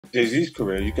Jay-Z's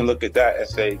career, you can look at that and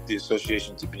say the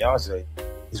association to Beyonce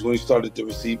is when he started to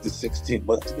receive the 16,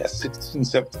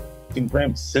 17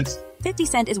 Grammys since. 50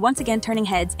 Cent is once again turning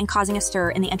heads and causing a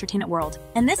stir in the entertainment world.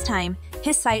 And this time,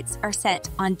 his sights are set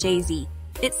on Jay-Z.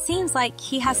 It seems like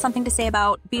he has something to say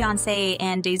about Beyonce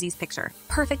and Jay-Z's picture,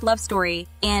 perfect love story,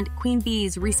 and Queen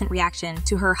B's recent reaction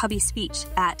to her hubby's speech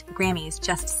at Grammys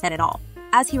just said it all.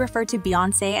 As he referred to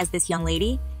Beyonce as this young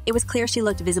lady, it was clear she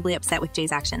looked visibly upset with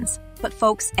Jay's actions. But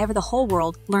folks, ever the whole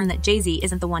world learned that Jay-Z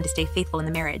isn't the one to stay faithful in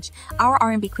the marriage. Our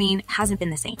R&B queen hasn't been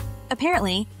the same.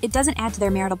 Apparently, it doesn't add to their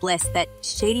marital bliss that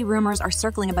shady rumors are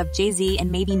circling above Jay-Z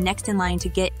and maybe next in line to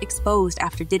get exposed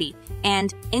after Diddy.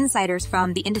 And insiders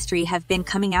from the industry have been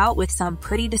coming out with some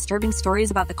pretty disturbing stories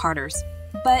about the Carters.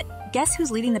 But guess who's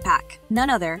leading the pack?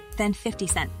 None other than 50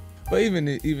 Cent. But even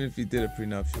if he did a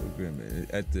prenuptial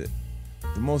agreement, at the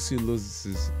most he loses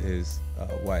is his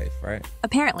wife, right?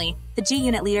 Apparently, the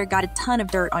G-Unit leader got a ton of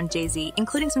dirt on Jay-Z,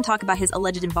 including some talk about his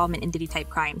alleged involvement in Diddy-type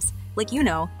crimes. Like you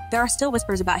know, there are still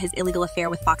whispers about his illegal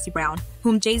affair with Foxy Brown,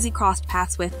 whom Jay-Z crossed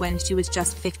paths with when she was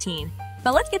just 15.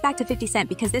 But let's get back to 50 Cent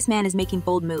because this man is making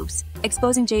bold moves,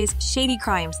 exposing Jay's shady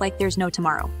crimes like there's no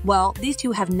tomorrow. Well, these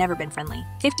two have never been friendly.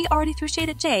 50 already threw shade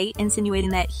at Jay,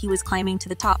 insinuating that he was climbing to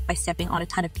the top by stepping on a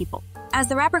ton of people. As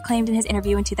the rapper claimed in his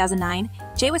interview in 2009,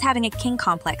 Jay was having a king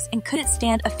complex and couldn't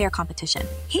stand a fair competition.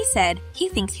 He said he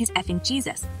thinks he's effing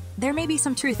Jesus. There may be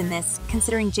some truth in this,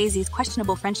 considering Jay-Z's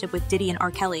questionable friendship with Diddy and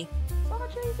R. Kelly. Saw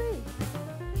Jay-Z.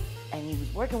 And he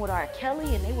was working with R.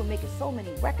 Kelly and they were making so many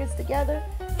records together.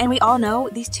 And we all know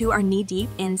these two are knee-deep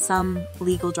in some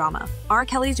legal drama. R.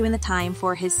 Kelly's doing the time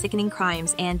for his sickening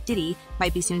crimes and Diddy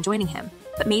might be soon joining him.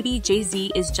 But maybe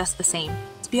Jay-Z is just the same.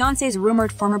 Beyonce's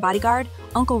rumored former bodyguard,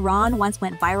 Uncle Ron once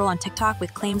went viral on TikTok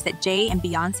with claims that Jay and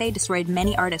Beyonce destroyed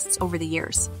many artists over the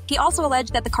years. He also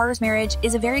alleged that the Carters' marriage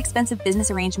is a very expensive business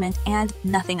arrangement and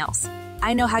nothing else.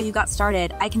 I know how you got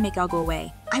started, I can make it all go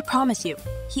away. I promise you.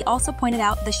 He also pointed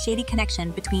out the shady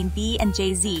connection between B and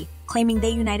Jay-Z, claiming they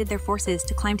united their forces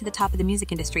to climb to the top of the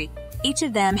music industry. Each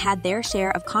of them had their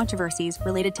share of controversies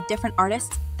related to different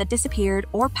artists that disappeared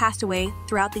or passed away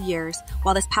throughout the years,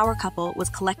 while this power couple was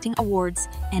collecting awards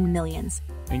and millions.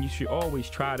 And you should always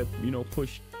try to,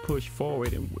 push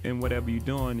forward, and whatever you're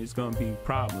doing is going to be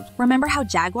problems. Remember how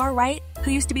Jaguar Wright,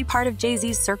 who used to be part of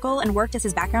Jay-Z's circle and worked as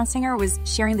his background singer, was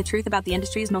sharing the truth about the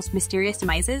industry's most mysterious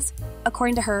demises?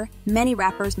 According to her, many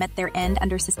rappers met their end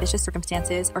under suspicious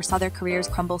circumstances or saw their careers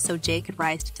crumble so Jay could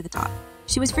rise to the top.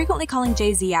 She was frequently calling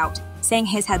Jay-Z out, saying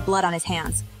his had blood on his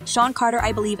hands. Sean Carter,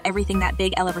 I believe everything that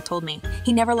Big L ever told me.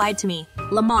 He never lied to me.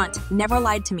 Lamont never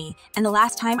lied to me. And the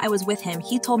last time I was with him,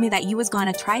 he told me that you was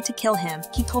gonna try to kill him.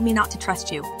 He told me not to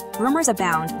trust you. Rumors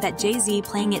abound that Jay-Z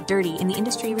playing it dirty in the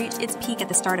industry reached its peak at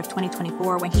the start of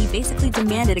 2024 when he basically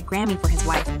demanded a Grammy for his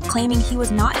wife, claiming he was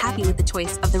not happy with the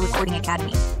choice of the Recording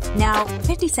Academy. Now,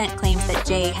 50 Cent claims that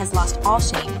Jay has lost all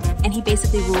shame, and he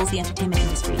basically rules the entertainment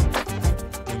industry.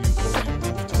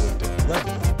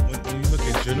 When you look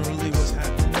at generally what's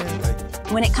happening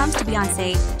there, when it comes to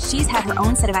Beyonce, she's had her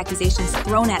own set of accusations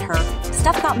thrown at her,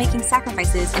 stuff about making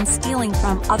sacrifices and stealing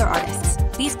from other artists.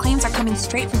 These claims are coming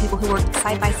straight from people who worked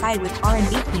side by side with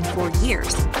R&B Queen for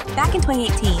years. Back in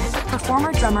 2018, her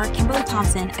former drummer Kimberly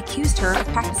Thompson accused her of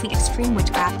practicing extreme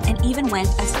witchcraft and even went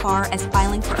as far as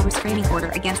filing for a restraining order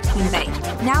against Queen Bey.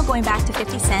 Now going back to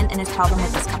 50 Cent and his problem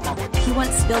with this couple. He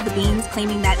once spilled the beans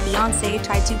claiming that Beyonce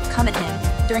tried to come at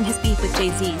him during his beef with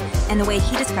Jay-Z, and the way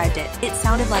he described it, it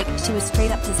sounded like she was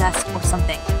straight up possessed or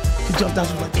something. he jumped out,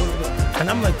 she was like, and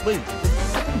I'm like, wait.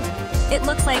 It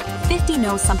looks like 50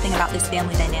 knows something about this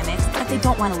family dynamics that they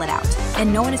don't want to let out,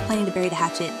 and no one is planning to bury the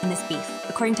hatchet in this beef.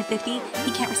 According to 50,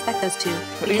 he can't respect those two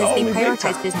because they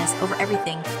prioritize business over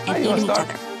everything and even each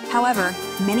other. However,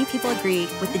 many people agree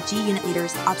with the G-Unit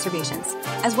leader's observations.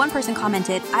 As one person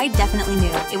commented, I definitely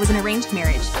knew it was an arranged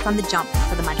marriage from the jump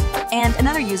for the money. And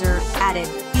another user added,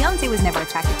 Beyonce was never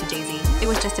attracted to Jay-Z, it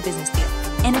was just a business deal.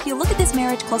 And if you look at this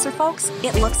marriage closer, folks,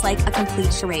 it looks like a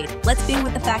complete charade. Let's begin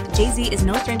with the fact Jay-Z is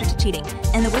no stranger to cheating,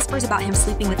 and the whispers about him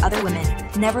sleeping with other women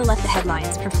never left the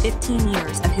headlines for 15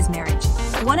 years of his marriage.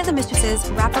 One of the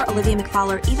mistresses, rapper Olivia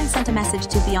McFowler, even sent a message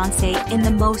to Beyonce in the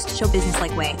most show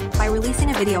business-like way by releasing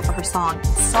a video for her song,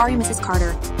 Sorry Mrs.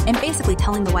 Carter, and basically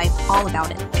telling the wife all about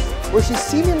it. Where she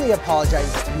seemingly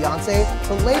apologizes to Beyonce,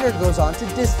 but later goes on to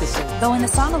diss the singer. Though in the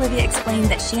song, Olivia explained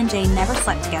that she and Jay never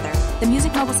slept together, the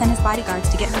music mogul sent his bodyguards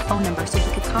to get her phone number so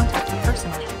he could contact her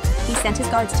personally. He sent his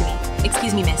guards to me.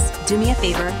 Excuse me, miss, do me a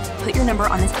favor, put your number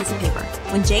on this piece of paper.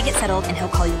 When Jay gets settled, and he'll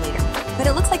call you later. But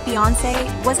it looks like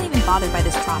Beyonce wasn't even bothered by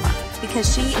this trauma.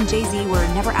 because she and Jay-Z were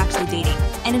never actually dating.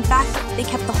 And in fact, they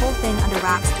kept the whole thing under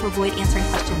wraps to avoid answering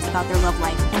questions about their love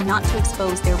life and not to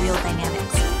expose their real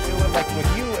dynamics. You know, like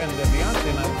with you and the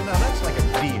Beyonce, now that's like a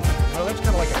deal. You know, that's kind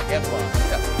of like a headline.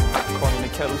 Yeah. Calling the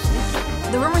kettle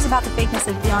sneaky. The rumors about the fakeness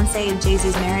of Beyonce and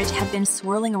Jay-Z's marriage have been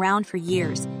swirling around for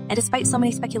years. And despite so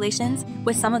many speculations,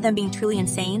 with some of them being truly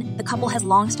insane, the couple has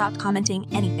long stopped commenting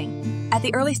anything. At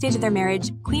the early stage of their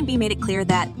marriage, Queen Bee made it clear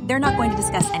that they're not going to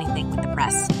discuss anything with the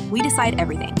press. We decide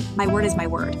everything. My word is my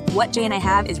word. What Jay and I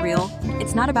have is real.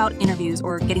 It's not about interviews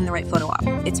or getting the right photo op.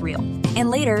 It's real. And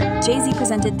later, Jay-Z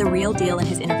presented the real deal in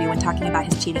his interview when talking about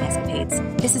his cheating escapades.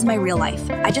 This is my real life.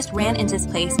 I just ran into this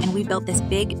place and we built this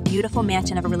big, beautiful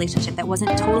mansion of a relationship that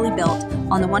wasn't totally built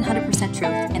on the 100% truth,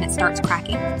 and it starts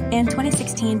cracking. In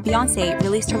 2016, Beyonce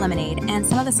released her Lemonade, and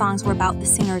some of the songs were about the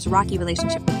singer's rocky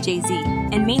relationship with Jay-Z,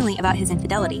 and mainly about his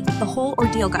infidelity. The whole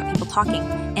ordeal got people talking,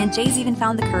 and Jay-Z even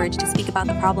found the courage to speak about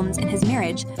the problems in his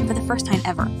marriage for the first time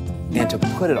ever. And to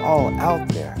put it all out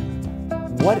there,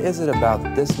 what is it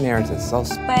about this marriage that's so...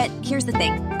 But here's the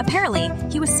thing. Apparently,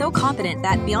 he was so confident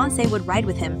that Beyonce would ride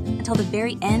with him until the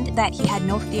very end that he had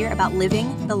no fear about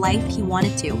living the life he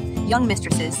wanted to, young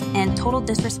mistresses, and total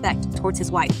disrespect towards his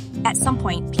wife. At some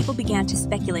point, people began to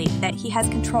speculate that he has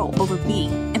control over B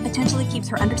and potentially keeps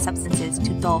her under substances to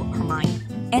dull her mind.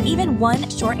 And even one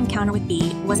short encounter with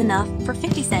B was enough for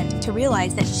 50 Cent to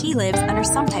realize that she lives under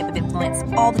some type of influence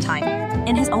all the time.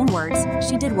 In his own words,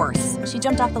 she did worse. She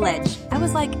jumped off the ledge. I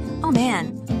was like, oh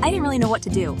man, I didn't really know what to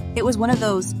do. It was one of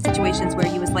those situations where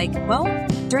you was like, well,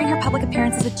 during her public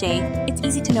appearances with Jay, it's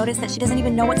easy to notice that she doesn't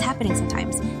even know what's happening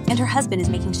sometimes, and her husband is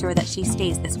making sure that she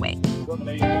stays this way.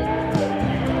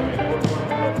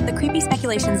 The creepy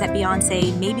speculations that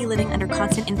Beyonce may be living under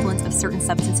constant influence of certain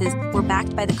substances were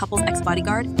backed by the couple's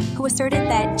ex-bodyguard, who asserted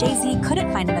that Jay-Z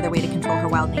couldn't find another way to control her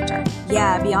wild nature.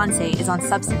 Yeah, Beyonce is on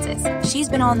substances. She's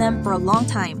been on them for a long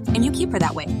time, and you keep her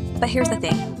that way. But here's the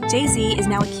thing. Jay-Z is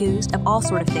now accused of all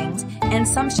sort of things, and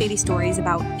some shady stories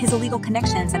about his illegal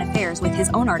connections and affairs with his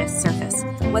own artists surface.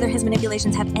 Whether his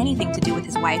manipulations have anything to do with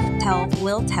his wife,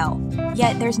 will tell.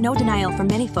 Yet there's no denial for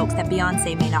many folks that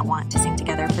Beyonce may not want to sing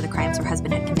together for the crimes her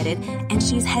husband had committed, and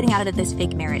she's heading out of this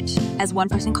fake marriage. As one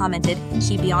person commented,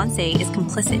 Beyonce is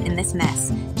complicit in this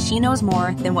mess. She knows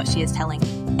more than what she is telling.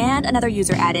 And another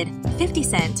user added, 50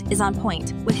 Cent is on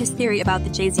point with his theory about the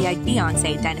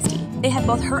Jay-Z-Beyonce dynasty. They have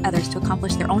both hurt others to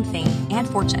accomplish their own fame and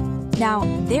fortune. Now,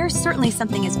 there certainly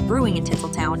something is brewing in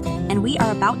Tinseltown, and we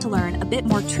are about to learn a bit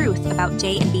more truth about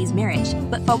Jay and B's marriage.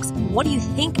 But folks, what do you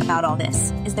think about all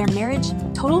this? Is their marriage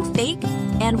total fake?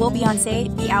 And will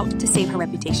Beyonce be out to save her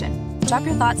reputation? Drop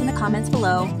your thoughts in the comments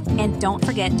below, and don't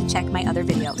forget to check my other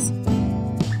videos.